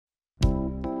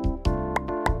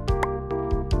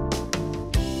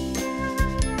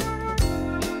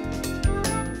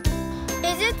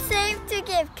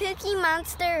Cookie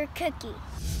Monster or Cookie?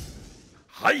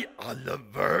 Hi,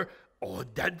 Oliver. Oh,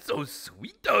 that's so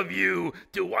sweet of you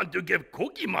to want to give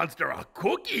Cookie Monster a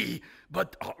cookie.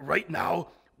 But right now,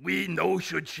 we no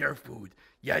should share food.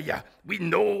 Yeah, we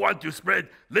no want to spread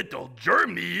little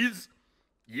germies.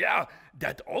 Yeah,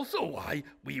 that's also why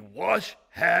we wash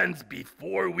hands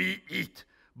before we eat.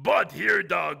 But hear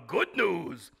the good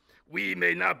news. We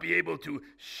may not be able to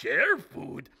share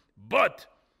food, but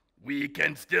we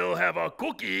can still have a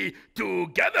cookie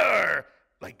together.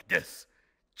 Like this.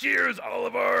 Cheers,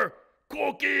 Oliver.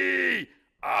 Cookie.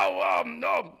 Oh,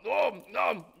 nom, nom,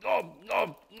 nom, nom,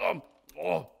 nom, nom.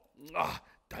 Oh,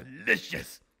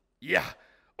 delicious. Yeah.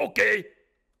 Okay,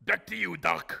 back to you,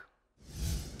 Doc.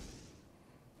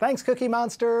 Thanks, Cookie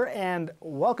Monster, and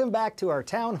welcome back to our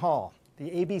town hall, the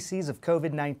ABCs of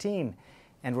COVID-19.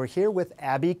 And we're here with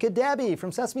Abby Cadabby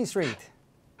from Sesame Street.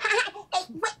 Hey,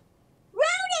 wait,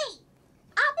 Rudy!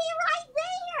 I'll be right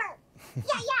there!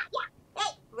 Yeah.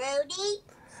 Hey, Rudy,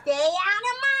 stay out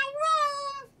of my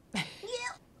room!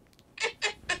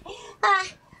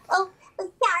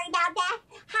 Sorry about that.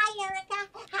 Hi, Erica.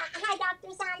 Hi,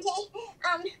 Dr. Sanjay.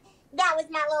 That was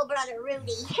my little brother,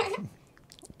 Rudy.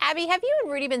 Abby, have you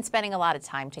and Rudy been spending a lot of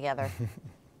time together?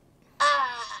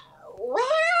 Well,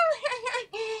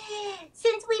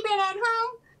 since we've been at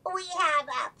home, we have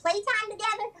playtime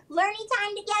together, learning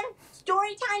time together,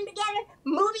 story time together,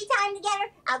 movie time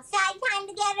together, outside time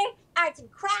together, arts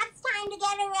and crafts time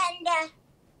together, and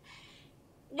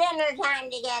dinner time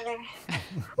together.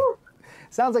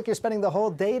 Sounds like you're spending the whole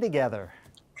day together.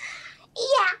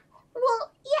 Yeah,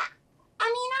 well, yeah. I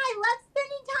mean, I love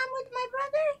spending time with my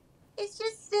brother. It's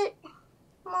just that,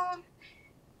 well,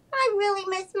 I really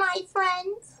miss my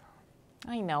friends.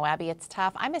 I know, Abby, it's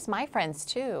tough. I miss my friends,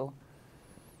 too.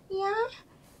 Yeah?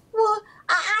 Well,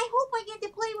 I hope I get to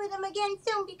play with them again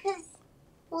soon because,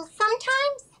 well,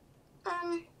 sometimes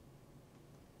I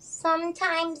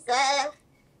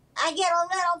get a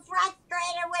little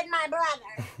frustrated with my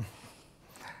brother.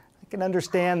 I can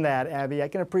understand that, Abby. I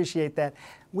can appreciate that.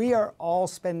 We are all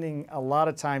spending a lot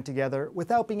of time together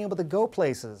without being able to go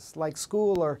places like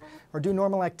school or do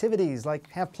normal activities like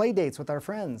have play dates with our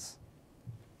friends.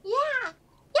 Yeah,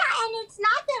 and it's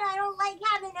not that I don't like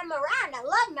having him around. I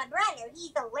love my brother.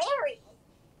 He's hilarious.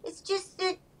 It's just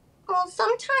that, well,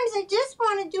 sometimes I just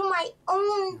want to do my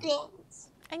own things.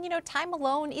 And you know, time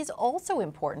alone is also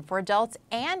important for adults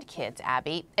and kids,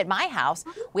 Abby. At my house,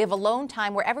 we have alone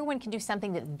time where everyone can do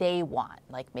something that they want,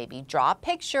 like maybe draw a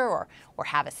picture or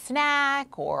have a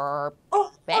snack or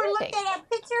anything. Or look at a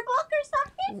picture book or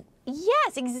something?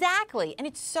 Yes, exactly. And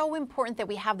it's so important that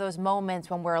we have those moments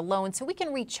when we're alone so we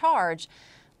can recharge.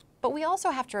 But we also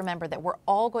have to remember that we're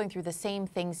all going through the same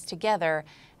things together,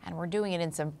 and we're doing it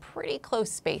in some pretty close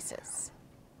spaces.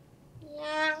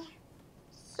 Yeah.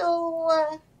 So,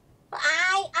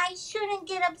 I shouldn't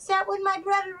get upset with my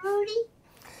brother Rudy?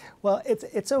 Well,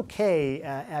 it's okay,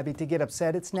 Abby, to get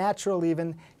upset. It's natural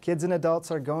even. Kids and adults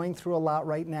are going through a lot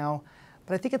right now.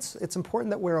 But I think it's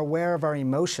important that we're aware of our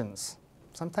emotions.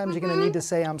 Sometimes you're going to need to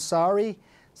say, I'm sorry.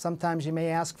 Sometimes you may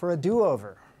ask for a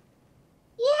do-over.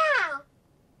 Yeah,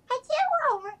 a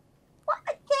do-over. Well,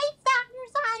 thanks, Dr.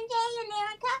 Sanjay and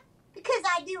Erica, because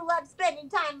I do love spending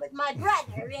time with my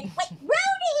brother. And wait,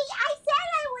 Rudy, I said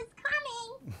I was coming.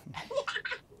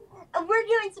 We're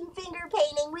doing some finger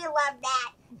painting. We love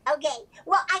that. Okay,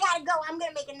 well, I gotta go. I'm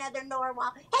gonna make another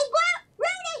narwhal. Hey,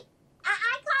 Rudy!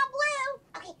 I call Blue.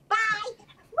 Okay, bye.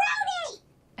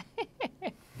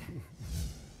 Rudy!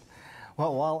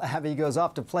 Well, while Abby goes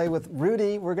off to play with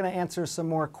Rudy, we're going to answer some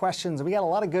more questions. We got a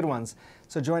lot of good ones.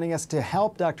 So joining us to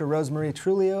help, Dr. Rosemarie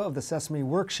Truglio of the Sesame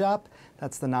Workshop.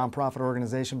 That's the nonprofit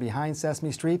organization behind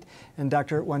Sesame Street. And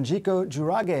Dr. Wanjiko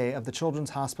Jurage of the Children's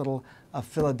Hospital of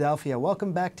Philadelphia.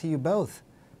 Welcome back to you both.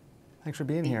 Thanks for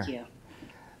being here. Thank you.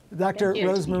 Dr.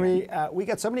 Rosemarie, we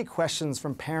got so many questions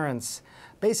from parents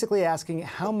basically asking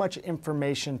how much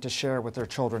information to share with their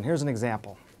children. Here's an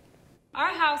example.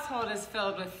 Our household is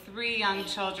filled with 3 young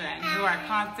children who are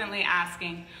constantly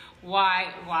asking,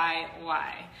 why?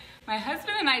 My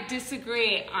husband and I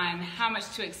disagree on how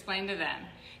much to explain to them.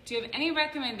 Do you have any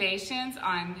recommendations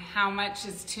on how much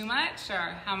is too much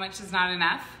or how much is not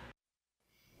enough?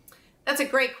 That's a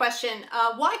great question.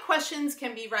 Why questions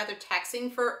can be rather taxing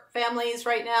for families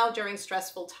right now during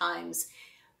stressful times.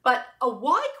 But a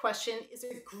why question is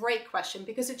a great question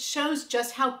because it shows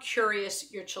just how curious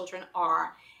your children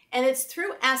are. And it's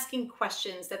through asking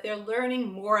questions that they're learning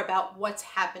more about what's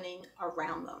happening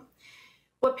around them.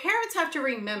 What parents have to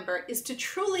remember is to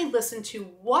truly listen to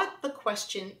what the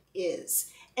question is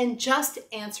and just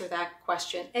answer that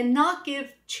question and not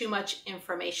give too much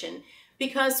information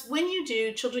because when you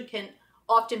do, children can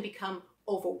often become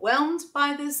overwhelmed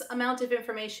by this amount of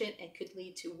information and could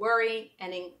lead to worry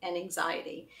and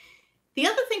anxiety. The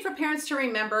other thing for parents to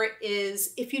remember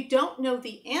is if you don't know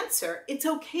the answer, it's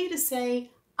okay to say,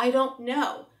 I don't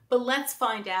know, but let's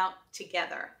find out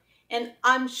together. And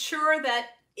I'm sure that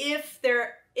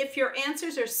if your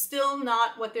answers are still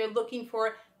not what they're looking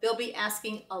for, they'll be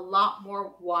asking a lot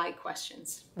more why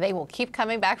questions. They will keep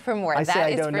coming back for more. I that say I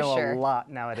is don't for know sure. a lot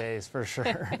nowadays, for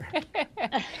sure.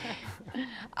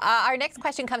 Our next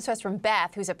question comes to us from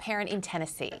Beth, who's a parent in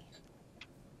Tennessee.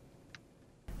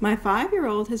 My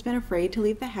 5-year-old has been afraid to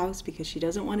leave the house because she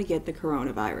doesn't want to get the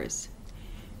coronavirus.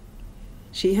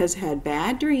 She has had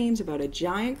bad dreams about a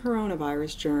giant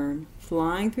coronavirus germ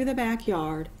flying through the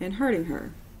backyard and hurting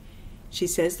her. She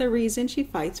says the reason she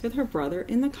fights with her brother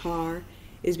in the car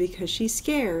is because she's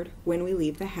scared when we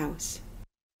leave the house.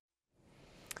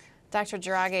 Dr.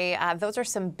 Draghi, those are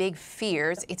some big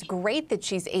fears. It's great that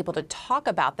she's able to talk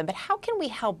about them, but how can we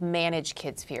help manage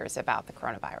kids' fears about the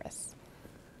coronavirus?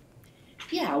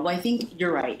 Yeah, well, I think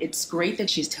you're right. It's great that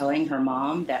she's telling her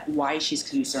mom that why she's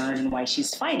concerned and why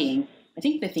she's fighting. I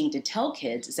think the thing to tell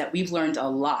kids is that we've learned a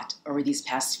lot over these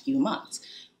past few months.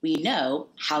 We know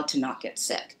how to not get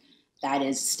sick. That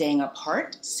is staying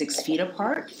apart, 6 feet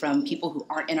apart from people who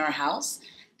aren't in our house.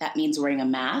 That means wearing a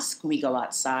mask when we go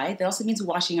outside. That also means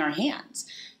washing our hands.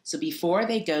 So before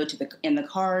they go in the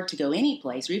car to go any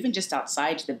place, or even just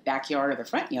outside to the backyard or the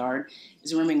front yard,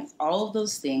 is remembering all of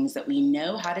those things that we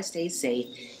know how to stay safe.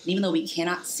 And even though we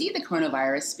cannot see the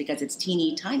coronavirus because it's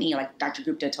teeny tiny, like Dr.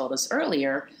 Gupta told us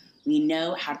earlier, we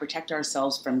know how to protect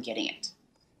ourselves from getting it.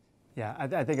 Yeah,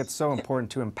 I think it's so important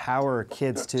to empower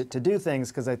kids to do things,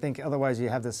 because I think otherwise you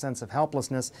have this sense of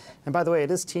helplessness. And by the way,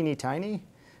 it is teeny tiny.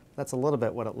 That's a little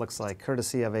bit what it looks like,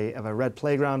 courtesy of a red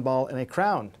playground ball and a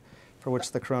crown for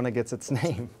which the corona gets its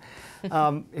name.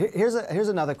 Here's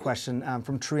another question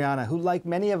from Triana, who, like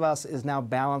many of us, is now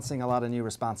balancing a lot of new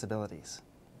responsibilities.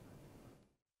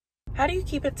 How do you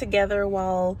keep it together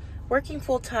while working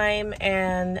full-time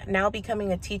and now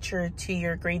becoming a teacher to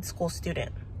your grade school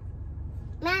student?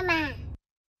 Mama.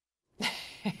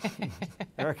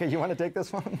 Erica, you want to take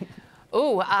this one?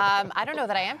 Ooh, I don't know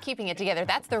that I am keeping it together.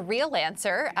 That's the real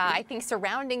answer. I think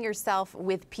surrounding yourself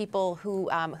with people who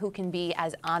can be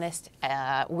as honest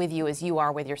with you as you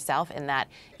are with yourself, and that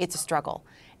it's a struggle.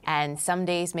 And some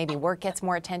days maybe work gets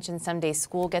more attention, some days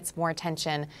school gets more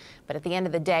attention. But at the end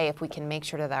of the day, if we can make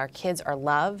sure that our kids are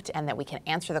loved and that we can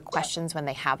answer the questions when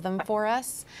they have them for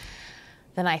us,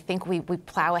 then I think we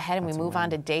plow ahead and we move on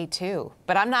to day 2.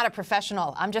 But I'm not a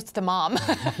professional. I'm just a mom.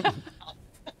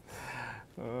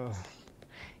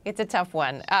 It's a tough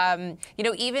one. You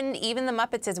know, even the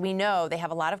Muppets, as we know, they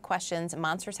have a lot of questions.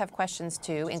 Monsters have questions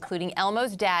too, including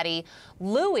Elmo's daddy,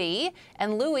 Louie.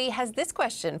 And Louie has this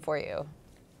question for you.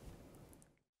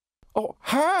 Oh,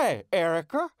 hi,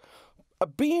 Erica.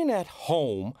 Being at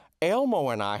home, Elmo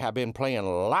and I have been playing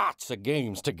lots of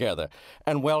games together.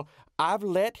 And, well, I've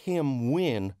let him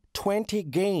win 20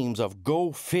 games of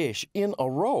Go Fish in a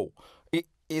row.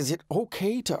 Is it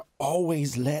okay to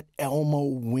always let Elmo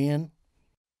win?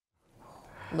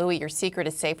 Louie, your secret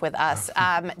is safe with us.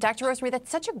 Dr. Rosemarie, that's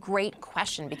such a great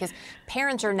question, because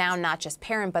parents are now not just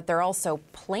parent, but they're also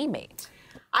playmate.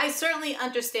 I certainly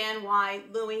understand why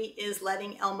Louie is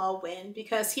letting Elmo win,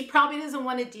 because he probably doesn't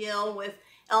want to deal with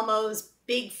Elmo's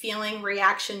big feeling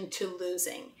reaction to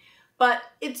losing. But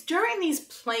it's during these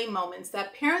play moments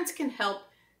that parents can help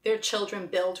their children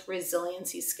build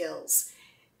resiliency skills.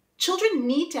 Children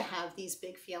need to have these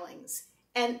big feelings,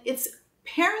 and it's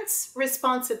parents'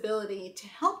 responsibility to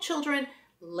help children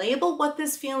label what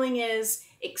this feeling is,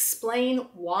 explain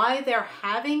why they're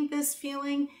having this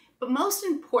feeling, but most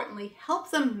importantly,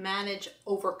 help them manage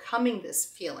overcoming this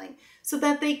feeling so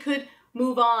that they could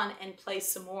move on and play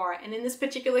some more. And in this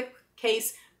particular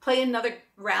case, play another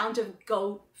round of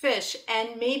Go Fish.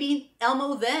 And maybe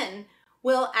Elmo then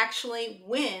will actually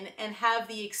win and have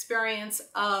the experience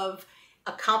of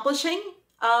accomplishing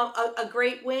a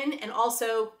great win and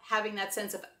also having that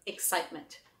sense of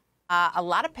excitement. A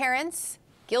lot of parents,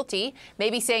 guilty,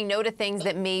 maybe saying no to things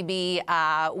that maybe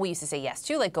we used to say yes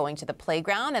to, like going to the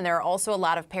playground. And there are also a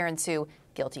lot of parents who,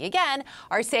 guilty again,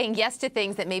 are saying yes to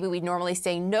things that maybe we'd normally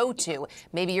say no to.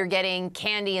 Maybe you're getting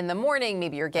candy in the morning,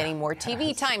 maybe you're getting more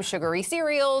TV time, sugary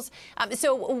cereals.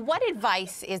 So what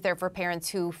advice is there for parents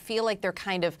who feel like they're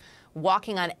kind of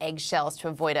walking on eggshells to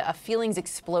avoid a feelings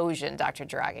explosion, Dr.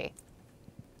 Draghi?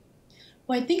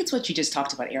 Well, I think it's what you just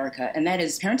talked about, Erica, and that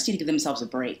is parents need to give themselves a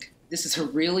break. This is a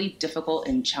really difficult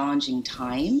and challenging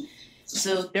time.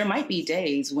 So there might be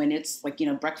days when it's like,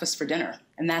 breakfast for dinner,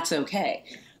 and that's okay.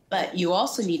 But you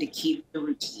also need to keep the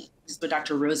routine. This is what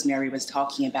Dr. Rosemarie was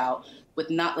talking about with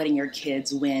not letting your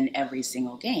kids win every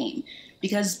single game,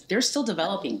 because they're still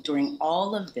developing during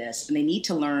all of this, and they need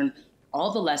to learn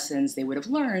all the lessons they would have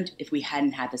learned if we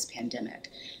hadn't had this pandemic.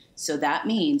 So that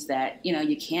means that,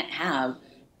 you can't have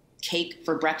cake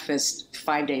for breakfast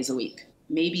 5 days a week.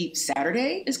 Maybe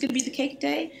Saturday is going to be the cake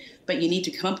day, but you need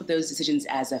to come up with those decisions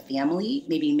as a family,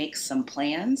 maybe make some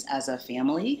plans as a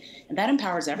family, and that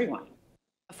empowers everyone.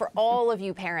 For all of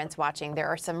you parents watching, there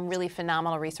are some really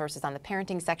phenomenal resources on the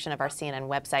parenting section of our CNN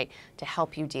website to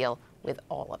help you deal with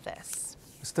all of this.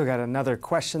 We still got another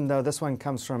question, though. This one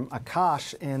comes from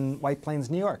Akash in White Plains,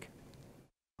 New York.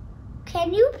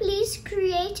 Can you please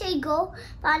create a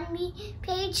GoFundMe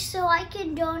page so I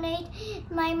can donate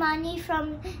my money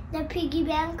from the piggy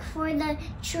bank for the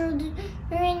children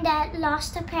that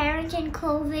lost a parent in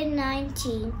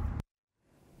COVID-19?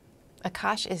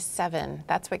 Akash is 7.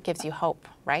 That's what gives you hope,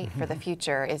 right, for the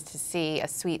future, is to see a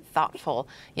sweet, thoughtful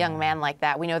young man like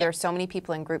that. We know there are so many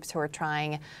people in groups who are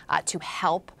trying to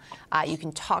help. You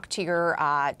can talk to your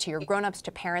grown-ups,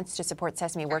 to parents, to support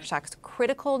Sesame Workshop's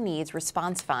Critical Needs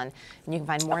Response Fund. And you can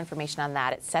find more information on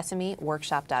that at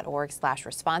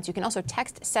sesameworkshop.org/response. You can also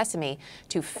text Sesame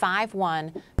to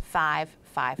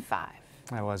 51555.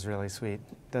 That was really sweet.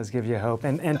 It does give you hope.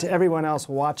 And to everyone else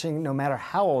watching, no matter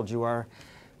how old you are,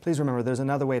 please remember there's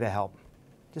another way to help.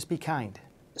 Just be kind.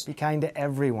 Be kind to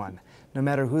everyone, no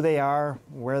matter who they are,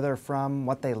 where they're from,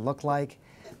 what they look like.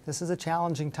 This is a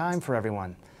challenging time for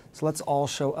everyone. So let's all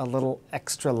show a little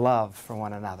extra love for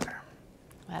one another.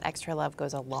 That extra love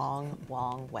goes a long,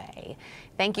 long way.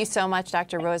 Thank you so much,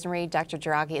 Dr. Rosemarie, Dr.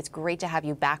 Jiragi. It's great to have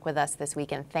you back with us this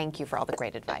weekend. Thank you for all the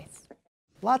great advice.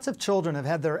 Lots of children have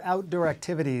had their outdoor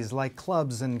activities like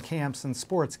clubs and camps and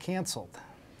sports canceled.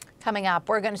 Coming up,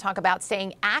 we're going to talk about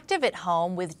staying active at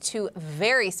home with 2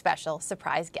 very special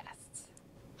surprise guests.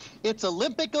 It's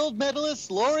Olympic gold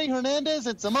medalists Lori Hernandez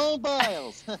and Simone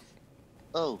Biles.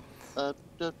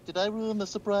 Did I ruin the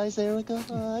surprise, Erica?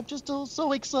 I'm just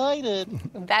so excited.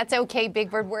 That's okay, Big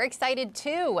Bird. We're excited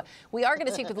too. We are going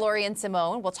to speak with Lori and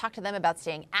Simone. We'll talk to them about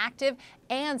staying active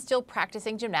and still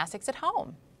practicing gymnastics at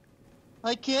home.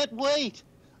 I can't wait.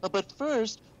 But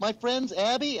first, my friends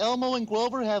Abby, Elmo, and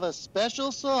Grover have a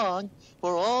special song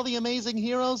for all the amazing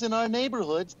heroes in our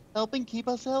neighborhoods helping keep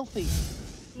us healthy.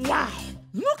 Wow!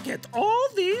 Look at all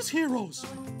these heroes!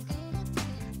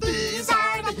 These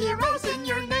are the heroes in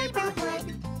your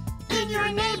neighborhood. In your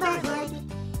neighborhood.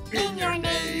 In your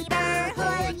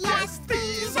neighborhood. Yes,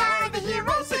 these are the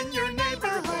heroes in your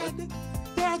neighborhood.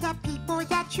 They're the people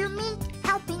that you meet,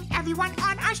 helping everyone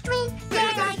on our street.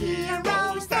 They're the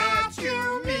heroes that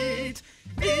you meet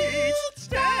each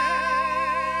day.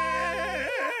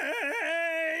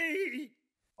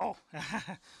 Oh,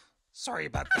 sorry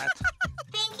about that.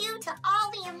 Thank you to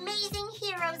all the amazing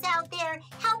heroes out there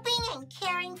helping and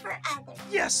caring for others.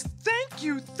 Yes, thank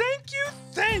you, thank you,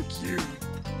 thank you.